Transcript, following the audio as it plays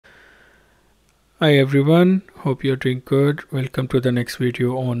Hi everyone, hope you're doing good. Welcome to the next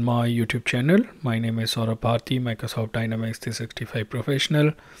video on my YouTube channel. My name is Saurabh, Microsoft Dynamics 365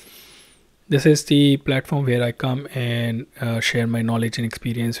 Professional. This is the platform where I come and share my knowledge and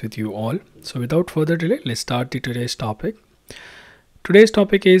experience with you all. So without further delay, let's start today's topic. Today's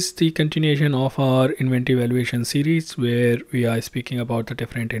topic is the continuation of our inventory valuation series, where we are speaking about the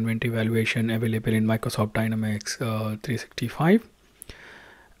different inventory valuation available in Microsoft Dynamics 365.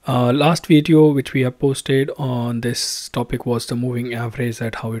 Last video which we have posted on this topic was the moving average,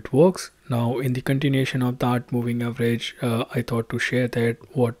 that how it works. Now in the continuation of that moving average, I thought to share that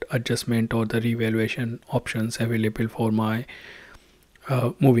what adjustment or the revaluation options available for my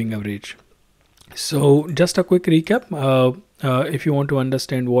moving average. So just a quick recap. If you want to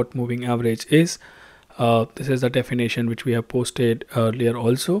understand what moving average is, this is the definition which we have posted earlier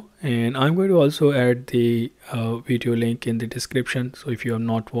also, and I'm going to also add the video link in the description, so if you have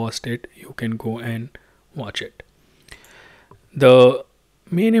not watched it, you can go and watch it. The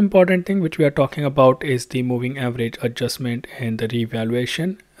main important thing which we are talking about is the moving average adjustment and the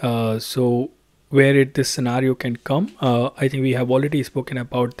revaluation. So where this scenario can come, I think we have already spoken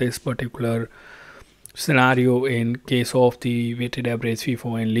about this particular scenario in case of the weighted average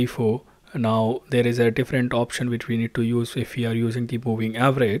FIFO and LIFO. Now there is a different option which we need to use if we are using the moving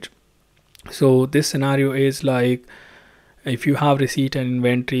average. So this scenario is like if you have received an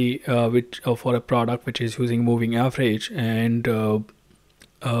inventory for a product which is using moving average, and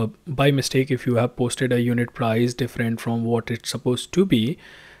by mistake if you have posted a unit price different from what it's supposed to be.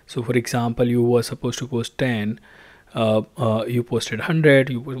 So for example, you were supposed to post 10, you posted 100,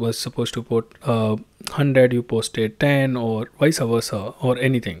 you was supposed to put 100, you posted 10, or vice versa, or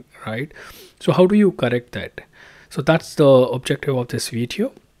anything, right? So how do you correct that? So that's the objective of this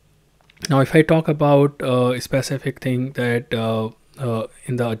video. Now if I talk about a specific thing that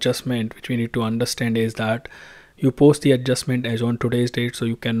in the adjustment which we need to understand is that you post the adjustment as on today's date, so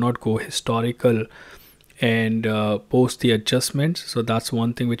you cannot go historical and post the adjustments. So that's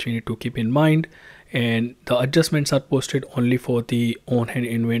one thing which we need to keep in mind. And the adjustments are posted only for the on-hand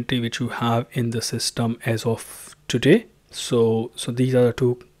inventory which you have in the system as of today. So these are the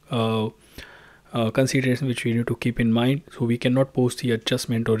two considerations which we need to keep in mind. So we cannot post the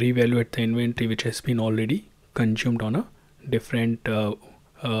adjustment or reevaluate the inventory which has been already consumed on a different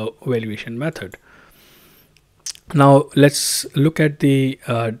valuation method. Now let's look at the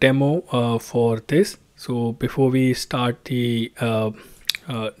demo for this. So before we start the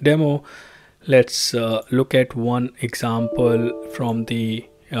demo, let's look at one example from the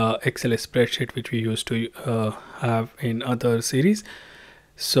Excel spreadsheet which we used to have in other series.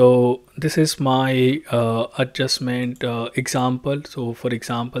 So this is my adjustment example. So for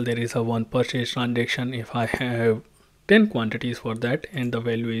example, there is a one purchase transaction. If I have 10 quantities for that and the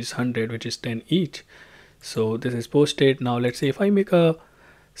value is 100, which is 10 each. So this is posted. Now let's say if I make a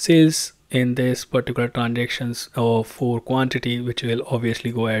sales in this particular transactions of 4 quantity, which will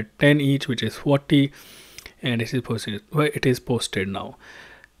obviously go at 10 each, which is 40, and it is posted now.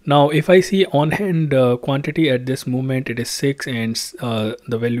 Now if I see on hand quantity at this moment, it is 6 and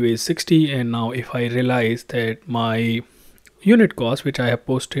the value is 60. And now if I realize that my unit cost which I have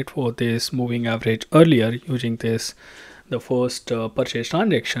posted for this moving average earlier using this, the first purchase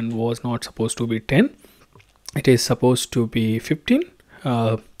transaction was not supposed to be 10, it is supposed to be 15.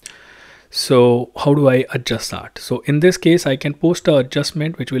 So how do I adjust that? So in this case, I can post a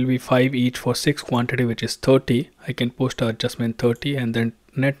adjustment which will be 5 each for 6 quantity, which is 30. I can post a adjustment 30, and then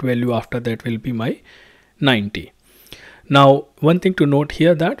net value after that will be my 90. Now one thing to note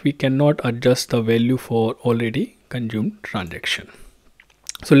here, that we cannot adjust the value for already consumed transaction.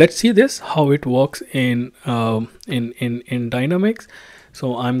 So let's see this how it works in Dynamics.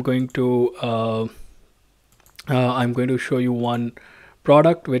 So I'm going to show you one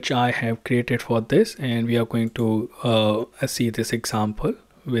product which I have created for this, and we are going to see this example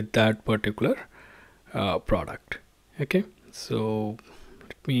with that particular product. Okay, so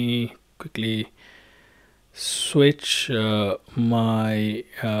let me quickly switch my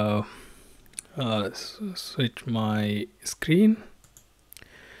screen.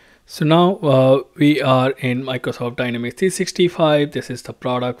 So now we are in Microsoft Dynamics 365. This is the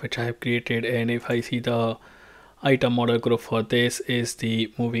product which I have created, and if I see the item model group for this is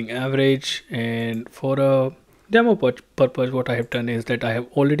the moving average, and for a demo purpose what I have done is that I have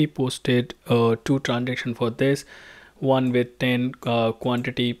already posted 2 transactions for this, one with 10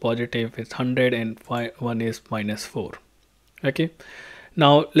 quantity positive is 100, and one is -4. Okay,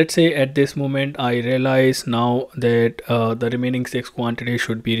 now let's say at this moment I realize now that the remaining 6 quantities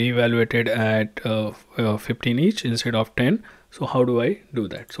should be reevaluated at 15 each instead of 10. So how do I do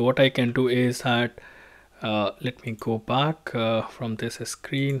that? So what I can do is that let me go back from this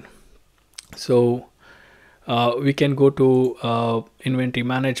screen. So we can go to inventory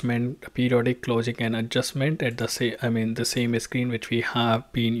management, periodic closing and adjustment at the same screen which we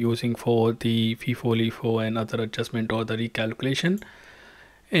have been using for the FIFO, LIFO and other adjustment or the recalculation.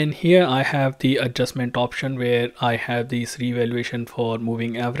 And here I have the adjustment option where I have this revaluation for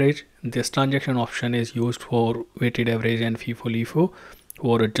moving average. This transaction option is used for weighted average and FIFO, LIFO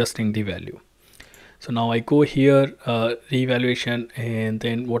for adjusting the value. So now I go here, revaluation, and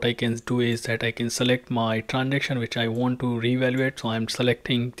then what I can do is that I can select my transaction which I want to reevaluate. So I'm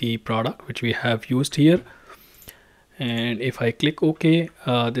selecting the product which we have used here. And if I click OK,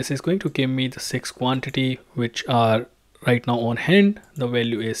 this is going to give me the 6 quantity which are right now on hand. The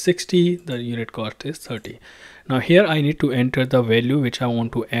value is 60, the unit cost is 30. Now here I need to enter the value which I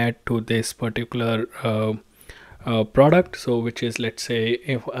want to add to this particular product. So which is, let's say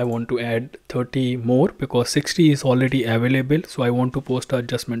if I want to add 30 more because 60 is already available, so I want to post an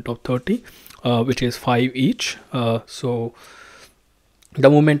adjustment of 30 which is 5 each. So the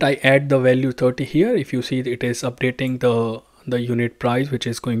moment I add the value 30 here, if you see, it is updating the unit price which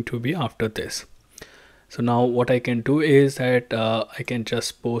is going to be after this. So now what I can do is that I can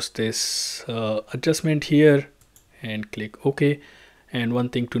just post this adjustment here and click OK. And one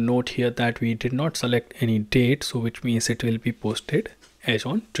thing to note here that we did not select any date, so which means it will be posted as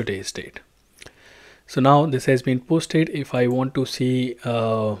on today's date. So now this has been posted. If I want to see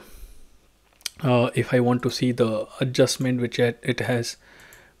the adjustment which it has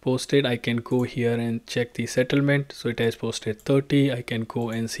posted, I can go here and check the settlement. So it has posted 30. I can go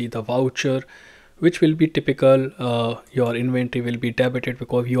and see the voucher, which will be typical. Your inventory will be debited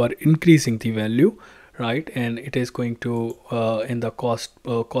because you are increasing the value, right? And it is going to in the cost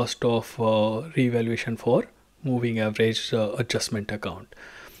of revaluation for moving average adjustment account.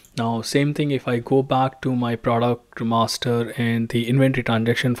 Now same thing, if I go back to my product master and the inventory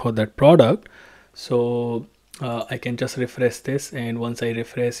transaction for that product, so I can just refresh this, and once I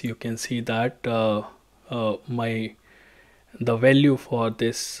refresh, you can see that the value for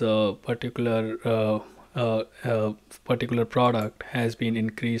this particular product has been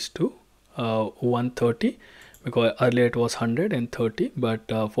increased to 130, because earlier it was 130,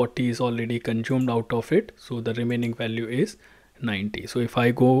 but 40 is already consumed out of it, so the remaining value is 90. So if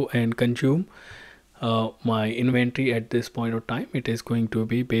I go and consume my inventory at this point of time, it is going to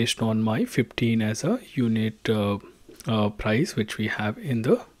be based on my 15 as a unit price which we have in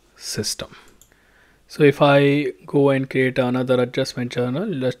the system. So if I go and create another adjustment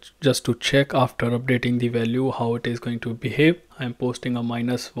journal, just to check after updating the value how it is going to behave, I'm posting a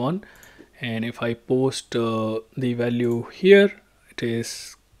 -1, and if I post the value here, it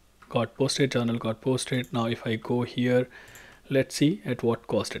is got posted, journal got posted. Now if I go here, let's see at what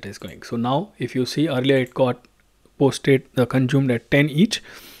cost it is going. So now if you see, earlier it got posted consumed at 10 each,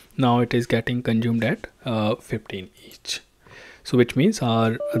 now it is getting consumed at 15 each. So which means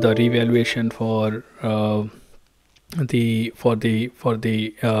the revaluation for the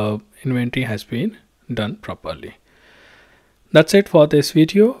inventory has been done properly. That's it for this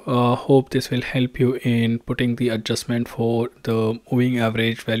video. Hope this will help you in putting the adjustment for the moving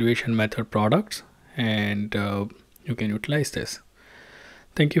average valuation method products, and you can utilize this.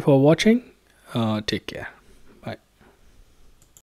 Thank you for watching. Take care.